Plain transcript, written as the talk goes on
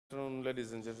afternoon,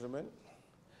 ladies and gentlemen.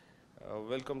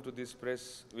 Welcome to this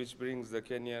press which brings the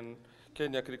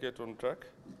Kenya cricket on track.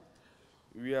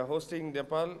 We are hosting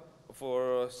Nepal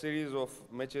for a series of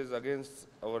matches against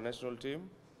our national team.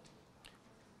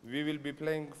 We will be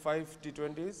playing 5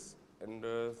 T20s and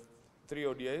 3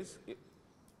 ODIs,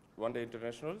 one-day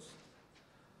internationals.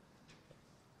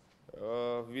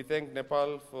 We thank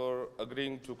Nepal for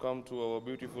agreeing to come to our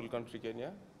beautiful country,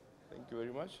 Kenya. Thank you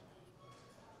very much.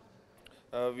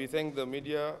 We thank the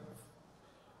media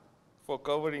for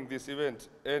covering this event,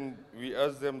 and we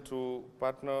ask them to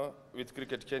partner with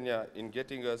Cricket Kenya in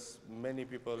getting us many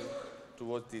people to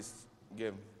watch this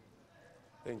game.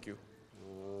 Thank you.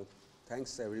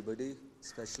 Thanks everybody,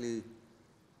 especially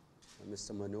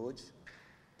Mr. Manoj,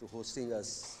 to hosting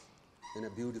us in a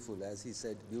beautiful, as he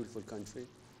said, beautiful country.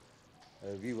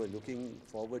 We were looking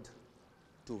forward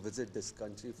to visit this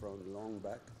country from long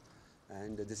back,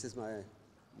 and this is my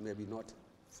maybe not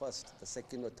first, the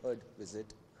second or third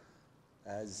visit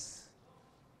as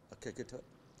a cricketer.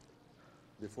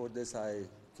 Before this, I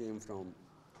came from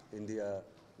India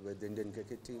with the Indian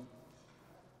cricket team,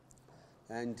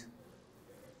 and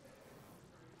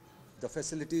the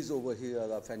facilities over here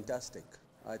are fantastic.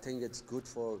 I think it's good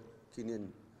for Kenyan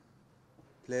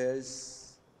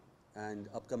players and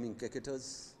upcoming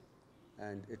cricketers,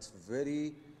 and it's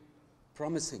very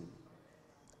promising.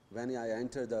 When I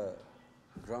enter the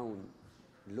ground,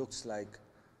 looks like,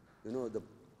 you know, the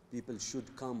people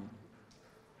should come,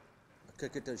 a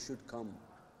cricketer should come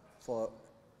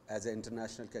as an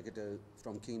international cricketer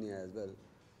from Kenya as well.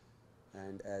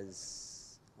 And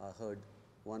as I heard,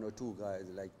 one or two guys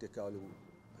like Tekalu,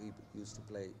 he used to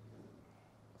play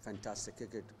fantastic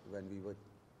cricket when we were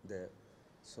there.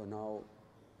 So now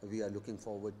we are looking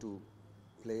forward to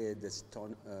play this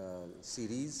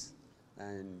series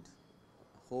and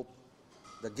hope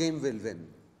the game will win,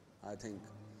 I think,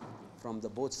 from the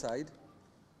both side.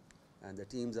 And the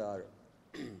teams are,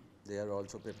 they are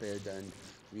also prepared, and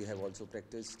we have also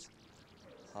practiced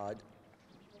hard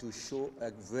to show a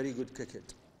very good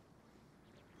cricket.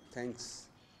 Thanks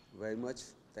very much.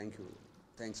 Thank you.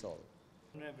 Thanks all.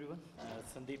 Hello everyone,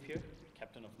 Sandeep here,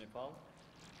 captain of Nepal.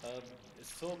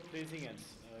 It's so pleasing, and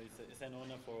it's an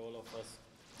honor for all of us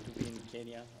to be in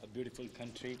Kenya, a beautiful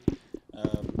country.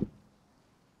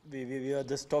 We were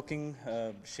just talking,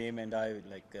 Shame and I,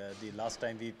 like the last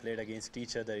time we played against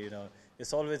each other, you know,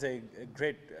 it's always a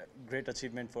great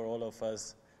achievement for all of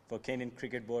us, for Kenyan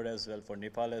Cricket Board as well, for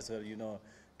Nepal as well, you know,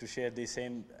 to share the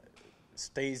same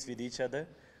stage with each other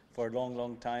for a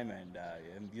long time. And,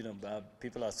 you know,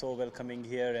 people are so welcoming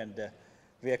here, and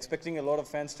we're expecting a lot of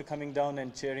fans to coming down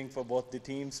and cheering for both the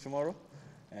teams tomorrow.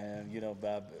 And, you know,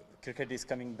 cricket is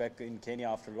coming back in Kenya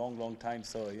after a long time,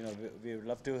 so, you know, we would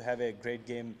love to have a great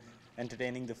game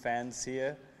entertaining the fans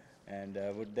here, and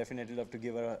would definitely love to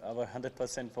give our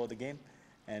 100% for the game.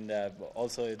 And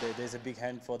also there's a big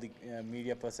hand for the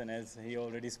media person, as he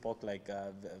already spoke, like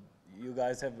you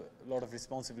guys have a lot of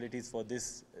responsibilities for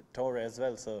this tour as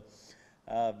well. So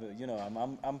you know,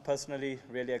 I'm personally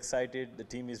really excited. The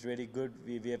team is really good.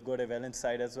 We have got a balanced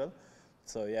side as well.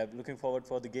 So yeah, looking forward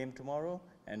for the game tomorrow,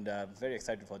 and very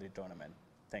excited for the tournament.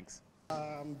 Thanks.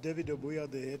 I'm David Obuya,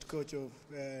 the head coach of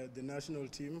the national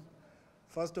team.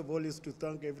 First of all is to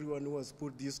thank everyone who has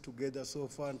put this together so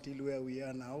far until where we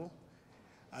are now.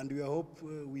 And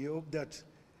we hope that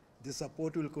the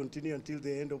support will continue until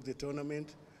the end of the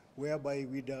tournament, whereby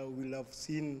we will have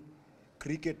seen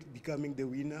cricket becoming the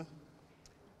winner.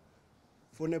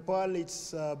 For Nepal,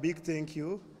 it's a big thank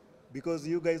you, because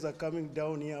you guys are coming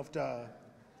down here after a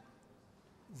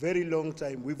very long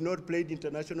time. We've not played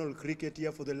international cricket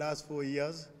here for the last 4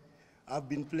 years. I've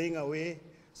been playing away.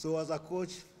 So as a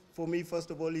coach, for me,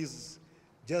 first of all, is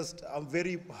just, I'm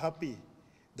very happy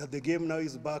that the game now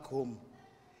is back home.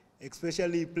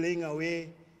 Especially playing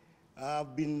away,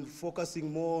 I've been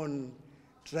focusing more on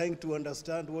trying to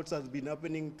understand what has been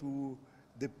happening to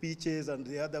the pitches and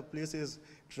the other places,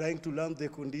 trying to learn the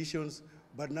conditions.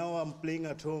 But now I'm playing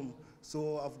at home,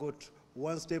 so I've got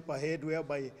one step ahead,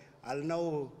 whereby I'll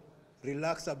now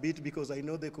relax a bit because I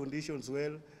know the conditions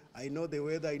well, I know the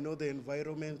weather, I know the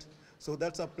environment. So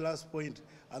that's a plus point,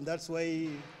 and that's why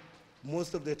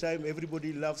most of the time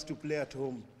everybody loves to play at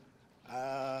home.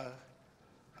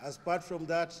 As part from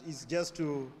that is just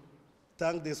to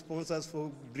thank the sponsors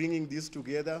for bringing this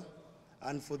together,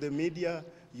 and for the media,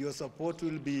 your support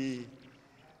will be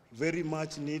very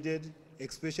much needed,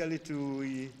 especially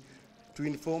to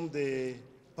inform the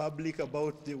public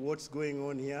about what's going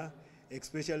on here,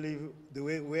 especially the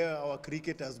way where our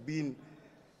cricket has been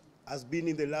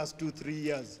in the last 2-3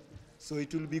 years. So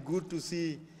it will be good to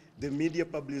see the media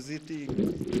publicity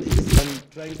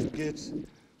and trying to get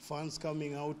fans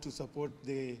coming out to support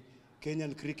the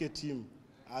Kenyan cricket team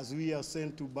as we are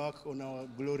sent to back on our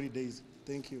glory days.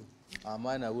 Thank you.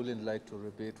 Mine, I wouldn't like to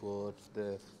repeat what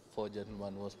the four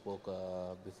gentlemen who spoke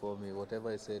before me.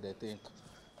 Whatever I said, I think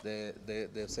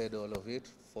they've said all of it.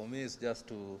 For me, it's just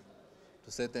to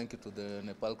say thank you to the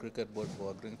Nepal Cricket Board for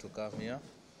agreeing to come here.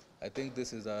 I think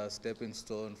this is a stepping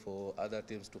stone for other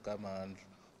teams to come and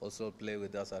also play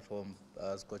with us at home.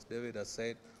 As Coach David has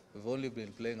said, we've only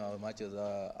been playing our matches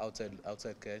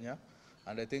outside Kenya,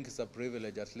 and I think it's a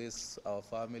privilege. At least our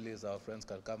families, our friends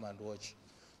can come and watch.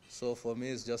 So for me,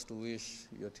 it's just to wish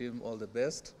your team all the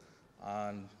best,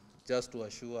 and just to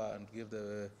assure and give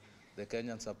the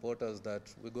Kenyan supporters that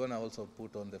we're going to also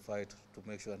put on the fight to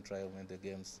make sure and try and win the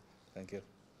games. Thank you.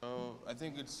 I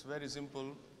think it's very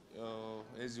simple.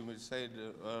 As you said,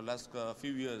 last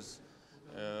few years,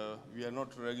 we are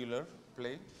not regular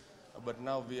play, but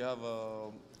now we have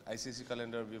ICC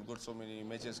calendar. We've got so many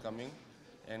matches coming,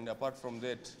 and apart from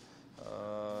that,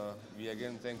 we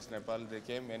again thanks Nepal. They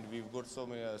came, and we've got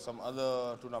some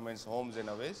other tournaments, homes and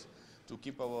aways, to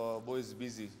keep our boys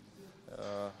busy,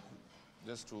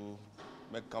 just to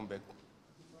make comeback,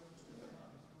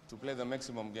 to play the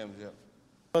maximum games. Yeah.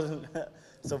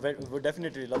 So we would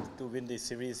definitely love to win this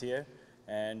series here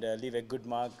and leave a good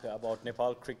mark about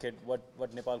Nepal cricket,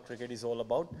 what Nepal cricket is all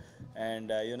about.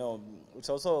 And you know, it's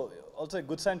also a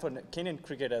good sign for Kenyan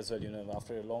cricket as well. You know,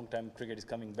 after a long time, cricket is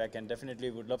coming back, and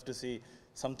definitely would love to see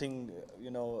something.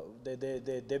 You know,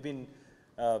 they've been,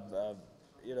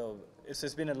 you know,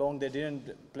 it's been a long. They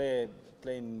didn't play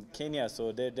in Kenya,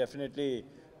 so they definitely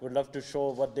would love to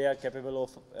show what they are capable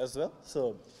of as well.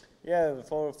 So. Yeah,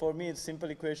 for me, it's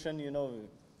simple equation, you know,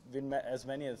 win as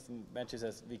many matches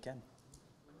as we can.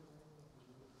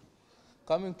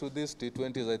 Coming to these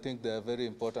T20s, I think they are very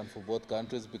important for both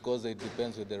countries because it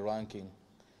depends with the ranking.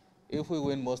 If we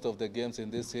win most of the games in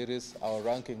this series, our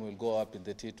ranking will go up in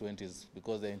the T20s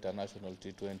because they're international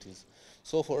T20s.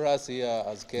 So for us here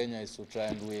as Kenya is to try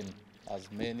and win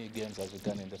as many games as we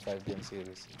can in the 5-game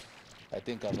series. I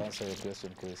think I've answered your question,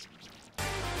 Chris.